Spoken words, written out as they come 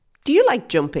Do you like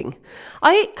jumping?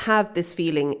 I have this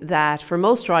feeling that for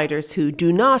most riders who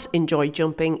do not enjoy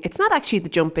jumping, it's not actually the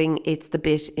jumping, it's the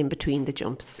bit in between the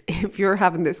jumps. If you're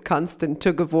having this constant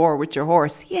tug of war with your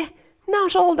horse,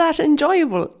 not all that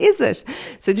enjoyable, is it?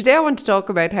 So today I want to talk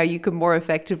about how you can more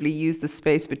effectively use the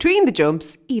space between the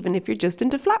jumps, even if you're just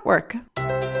into flat work.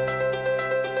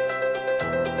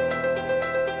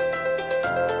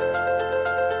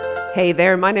 Hey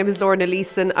there, my name is Lorna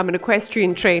Leeson. I'm an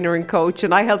equestrian trainer and coach,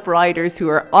 and I help riders who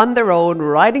are on their own,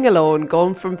 riding alone,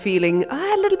 going from feeling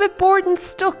a little bit bored and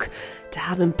stuck to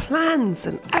having plans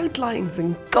and outlines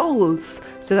and goals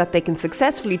so that they can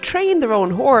successfully train their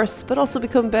own horse, but also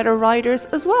become better riders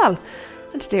as well.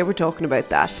 And today we're talking about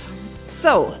that.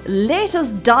 So let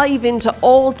us dive into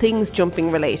all things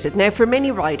jumping related. Now, for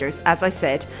many riders, as I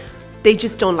said, they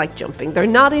just don't like jumping. They're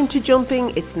not into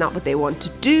jumping. It's not what they want to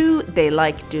do. They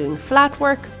like doing flat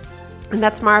work, and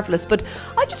that's marvelous. But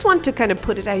I just want to kind of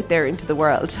put it out there into the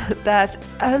world that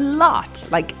a lot,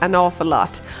 like an awful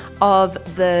lot, of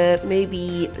the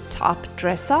maybe top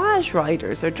dressage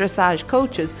riders or dressage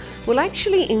coaches will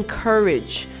actually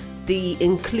encourage the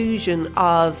inclusion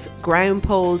of ground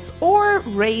poles or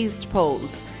raised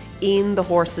poles in the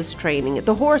horse's training,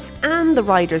 the horse and the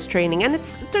rider's training. And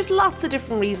there's lots of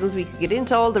different reasons. We could get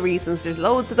into all the reasons, there's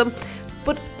loads of them,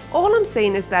 but all I'm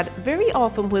saying is that very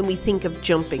often when we think of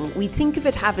jumping, we think of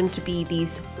it having to be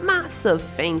these massive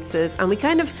fences, and we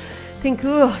kind of think,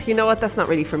 oh, you know what, that's not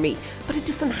really for me. But it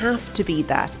doesn't have to be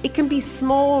that. It can be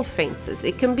small fences.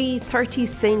 It can be 30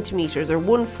 centimeters or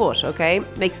 1 foot, okay?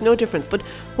 Makes no difference. But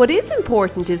what is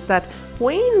important is that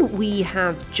when we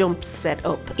have jumps set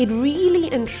up, it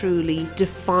really and truly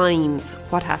defines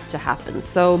what has to happen.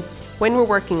 So when we're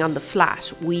working on the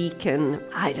flat, we can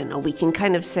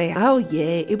kind of say, oh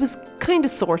yeah, it was kind of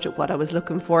sort of what I was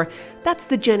looking for. That's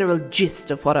the general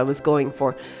gist of what I was going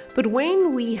for. But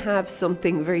when we have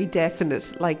something very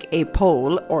definite, like a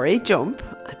pole or a jump,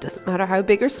 it doesn't matter how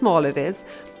big or small it is,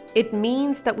 it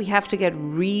means that we have to get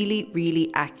really, really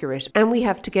accurate, and we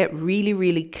have to get really,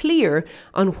 really clear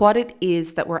on what it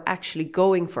is that we're actually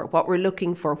going for, what we're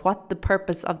looking for, what the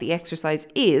purpose of the exercise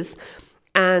is.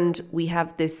 And we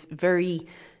have this very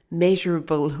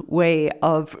measurable way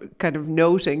of kind of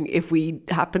noting if we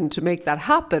happen to make that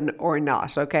happen or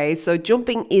not, okay? So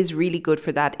jumping is really good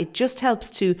for that. It just helps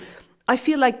to, I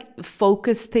feel like,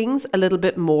 focus things a little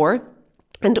bit more.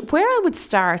 And where I would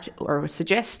start or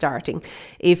suggest starting,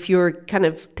 if you're kind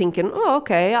of thinking, oh,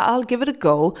 okay, I'll give it a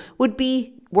go, would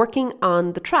be working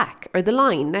on the track or the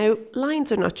line. Now,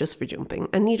 lines are not just for jumping,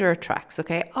 and neither are tracks,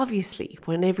 okay? Obviously,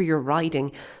 whenever you're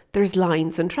riding, there's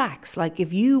lines and tracks. Like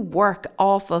if you work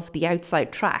off of the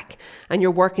outside track and you're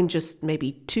working just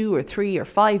maybe 2 or 3 or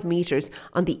 5 meters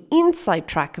on the inside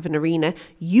track of an arena,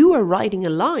 you are riding a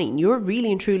line. You're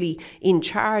really and truly in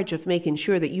charge of making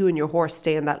sure that you and your horse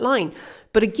stay on that line.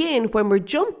 But again, when we're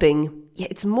jumping,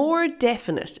 it's more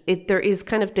definite. There is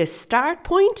kind of this start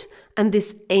point and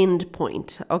this end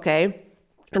point, okay?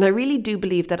 And I really do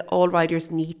believe that all riders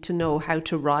need to know how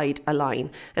to ride a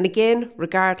line. And again,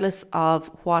 regardless of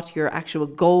what your actual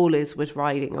goal is with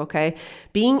riding, okay?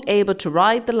 Being able to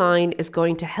ride the line is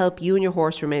going to help you and your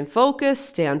horse remain focused,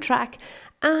 stay on track,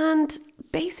 and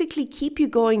basically keep you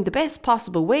going the best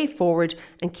possible way forward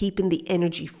and keeping the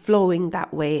energy flowing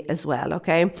that way as well,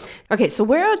 okay? Okay, so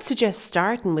where I'd suggest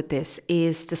starting with this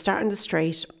is to start in the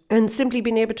straight and simply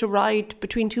being able to ride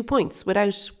between 2 points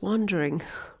without wandering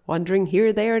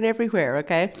here, there, and everywhere,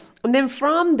 okay? And then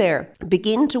from there,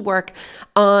 begin to work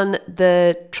on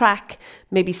the track,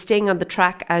 maybe staying on the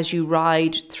track as you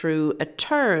ride through a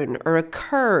turn or a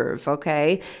curve,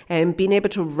 okay? And being able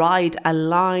to ride a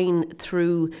line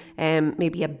through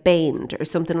maybe a bend or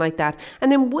something like that.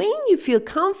 And then when you feel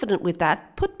confident with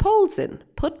that, put poles in.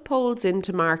 Put poles in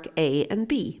to mark A and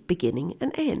B, beginning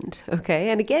and end, okay?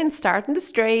 And again, start in the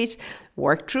straight,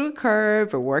 work through a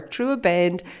curve or work through a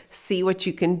bend, see what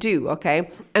you can do,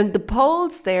 okay? And the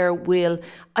poles there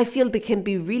I feel they can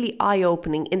be really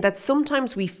eye-opening in that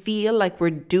sometimes we feel like we're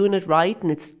doing it right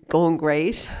and it's going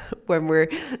great when we're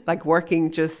like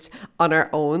working just on our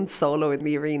own solo in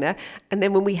the arena. And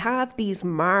then when we have these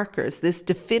markers, this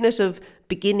definitive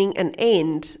beginning and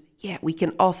end, we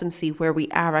can often see where we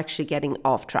are actually getting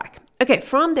off track. Okay,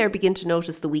 from there, begin to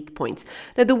notice the weak points.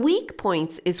 Now, the weak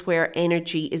points is where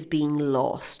energy is being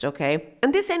lost, okay?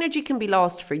 And this energy can be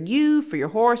lost for you, for your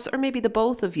horse, or maybe the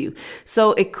both of you.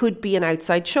 So it could be an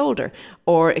outside shoulder,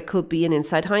 or it could be an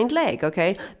inside hind leg,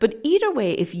 okay? But either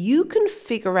way, if you can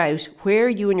figure out where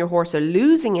you and your horse are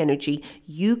losing energy,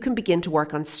 you can begin to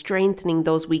work on strengthening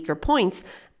those weaker points,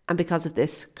 and because of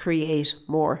this, create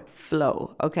more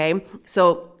flow, okay?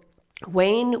 So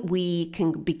when we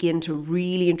can begin to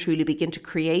really and truly begin to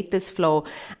create this flow,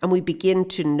 and we begin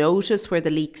to notice where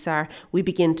the leaks are, we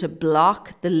begin to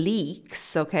block the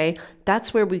leaks, okay,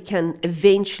 that's where we can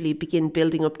eventually begin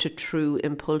building up to true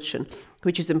impulsion,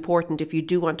 which is important if you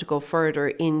do want to go further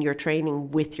in your training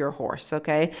with your horse,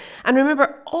 okay? And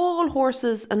remember, all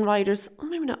horses and riders,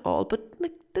 maybe not all, but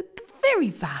like the very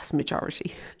vast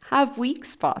majority have weak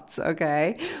spots,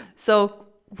 okay? So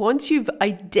once you've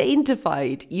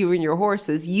identified you and your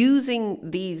horses using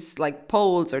these like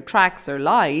poles or tracks or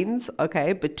lines,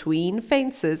 okay, between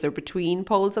fences or between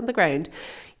poles on the ground,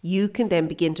 you can then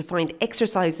begin to find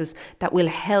exercises that will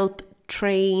help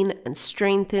train and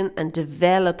strengthen and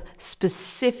develop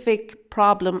specific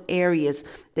problem areas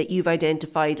that you've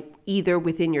identified either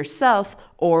within yourself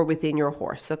or within your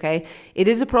horse, okay? It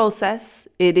is a process.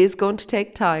 It is going to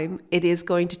take time. It is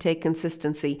going to take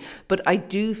consistency. But I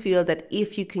do feel that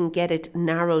if you can get it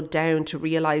narrowed down to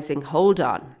realizing, hold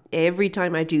on, every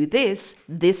time I do this,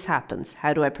 this happens.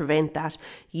 How do I prevent that?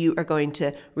 You are going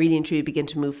to really and truly begin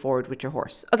to move forward with your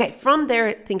horse. Okay, from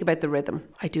there, think about the rhythm.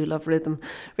 I do love rhythm.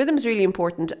 Rhythm is really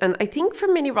important. And I think for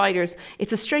many riders,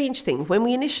 it's a strange thing. When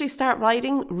we initially start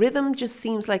riding, rhythm just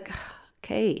seems like,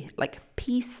 okay, like a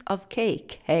piece of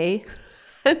cake, hey?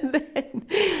 And then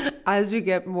as we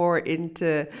get more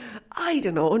into,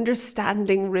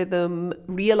 understanding rhythm,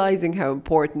 realizing how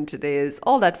important it is,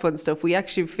 all that fun stuff, we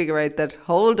actually figure out that,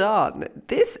 hold on,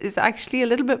 this is actually a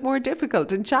little bit more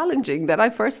difficult and challenging than I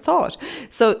first thought.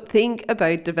 So think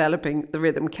about developing the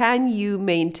rhythm. Can you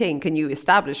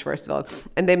establish, first of all,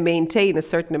 and then maintain a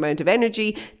certain amount of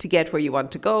energy to get where you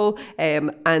want to go?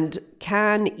 And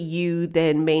can you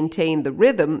then maintain the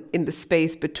rhythm in the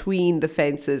space between the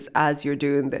fences as you're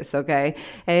doing this, okay?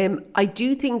 I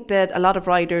do think that a lot of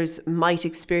riders might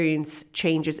experience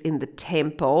changes in the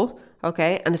tempo,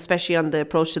 okay, and especially on the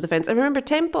approach to the fence. And remember,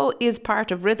 tempo is part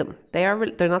of rhythm. They're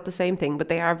not the same thing, but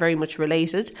they are very much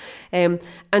related. And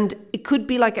it could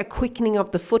be like a quickening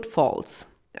of the footfalls,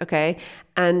 okay?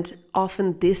 And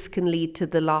often this can lead to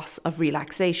the loss of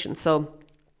relaxation. So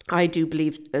I do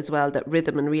believe as well that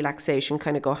rhythm and relaxation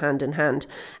kind of go hand in hand.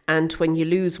 And when you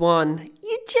lose one,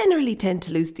 you generally tend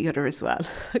to lose the other as well.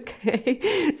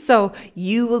 Okay. So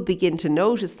you will begin to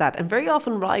notice that. And very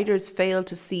often riders fail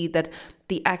to see that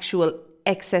the actual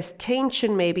excess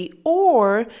tension maybe,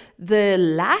 or the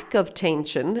lack of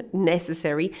tension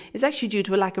necessary, is actually due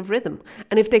to a lack of rhythm.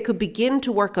 And if they could begin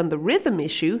to work on the rhythm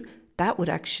issue, that would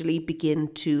actually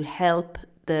begin to help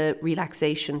the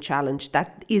relaxation challenge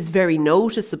that is very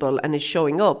noticeable and is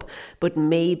showing up, but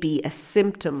may be a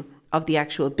symptom of the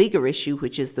actual bigger issue,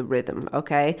 which is the rhythm,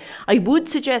 okay? I would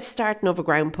suggest starting over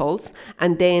ground poles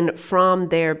and then from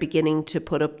there beginning to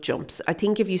put up jumps. I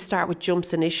think if you start with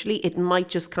jumps initially, it might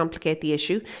just complicate the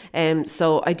issue.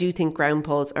 So I do think ground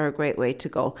poles are a great way to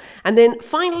go. And then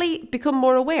finally, become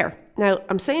more aware. Now,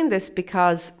 I'm saying this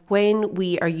because when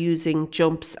we are using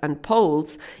jumps and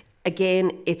poles,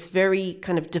 again, it's very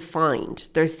kind of defined.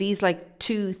 There's these like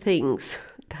two things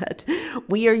that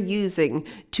we are using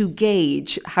to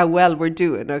gauge how well we're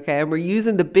doing, okay? And we're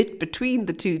using the bit between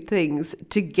the two things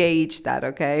to gauge that,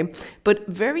 okay? But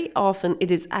very often it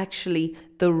is actually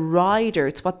the rider.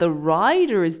 It's what the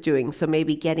rider is doing. So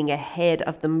maybe getting ahead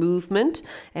of the movement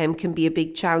can be a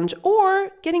big challenge, or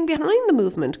getting behind the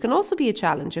movement can also be a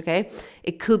challenge, okay?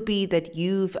 It could be that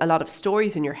you've a lot of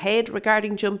stories in your head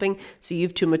regarding jumping, so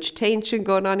you've too much tension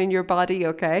going on in your body,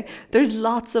 okay? There's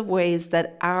lots of ways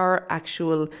that our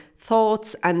actual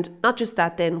thoughts, and not just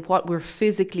that, then what we're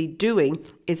physically doing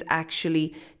is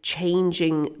actually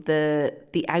changing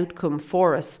the outcome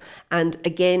for us. And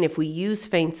again, if we use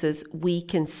fences, we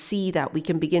can see that. We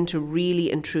can begin to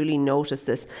really and truly notice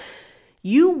this.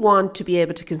 You want to be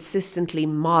able to consistently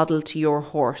model to your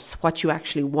horse what you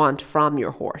actually want from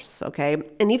your horse, okay?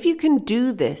 And if you can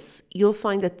do this, you'll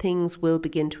find that things will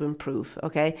begin to improve,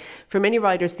 okay? For many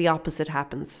riders, the opposite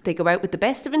happens. They go out with the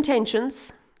best of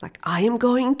intentions, like, I am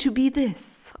going to be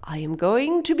this. I am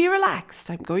going to be relaxed.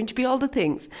 I'm going to be all the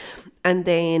things. And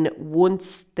then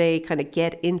once they kind of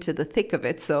get into the thick of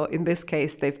it, so in this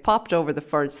case, they've popped over the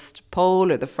first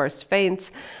pole or the first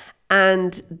fence,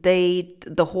 and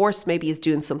the horse maybe is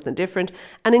doing something different.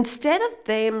 And instead of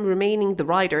them the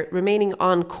rider remaining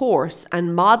on course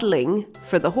and modeling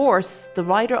for the horse, the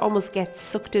rider almost gets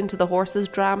sucked into the horse's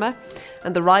drama,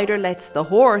 and the rider lets the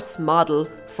horse model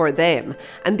for them.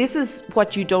 And this is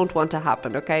what you don't want to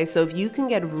happen, okay? So if you can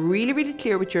get really, really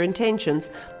clear with your intentions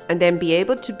and then be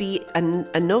able to be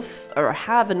enough or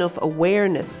have enough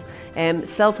awareness,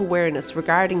 self-awareness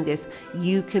regarding this,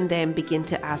 you can then begin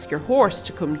to ask your horse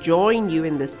to come join join you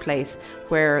in this place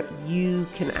where you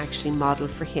can actually model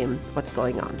for him what's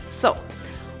going on. So,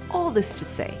 all this to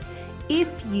say, if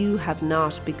you have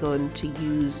not begun to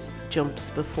use jumps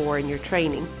before in your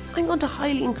training, I'm going to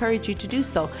highly encourage you to do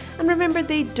so. And remember,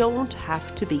 they don't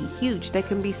have to be huge. They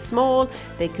can be small,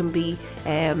 they can be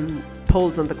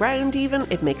poles on the ground even,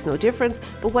 it makes no difference.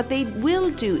 But what they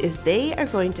will do is they are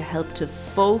going to help to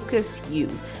focus you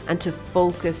and to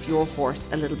focus your horse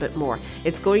a little bit more.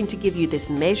 It's going to give you this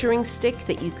measuring stick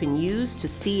that you can use to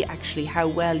see actually how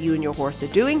well you and your horse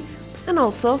are doing. And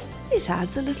also, it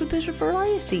adds a little bit of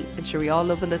variety. And sure, we all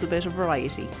love a little bit of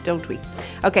variety, don't we?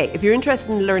 Okay, if you're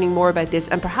interested in learning more about this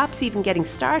and perhaps even getting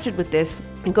started with this,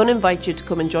 I'm going to invite you to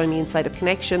come and join me inside of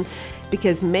Connection,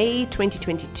 because May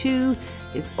 2022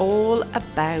 is all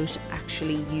about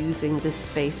actually using this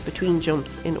space between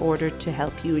jumps in order to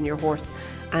help you and your horse.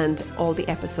 And all the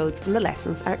episodes and the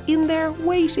lessons are in there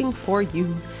waiting for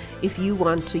you if you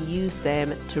want to use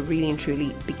them to really and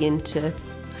truly begin to,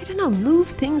 move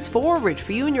things forward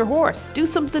for you and your horse. Do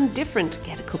something different,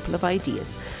 get a couple of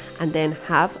ideas, and then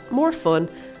have more fun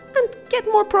and get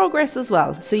more progress as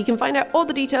well. So you can find out all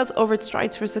the details over at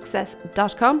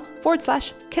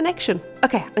stridesforsuccess.com/connection.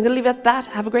 Okay, I'm going to leave it at that.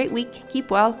 Have a great week.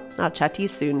 Keep well. I'll chat to you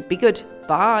soon. Be good.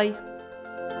 Bye.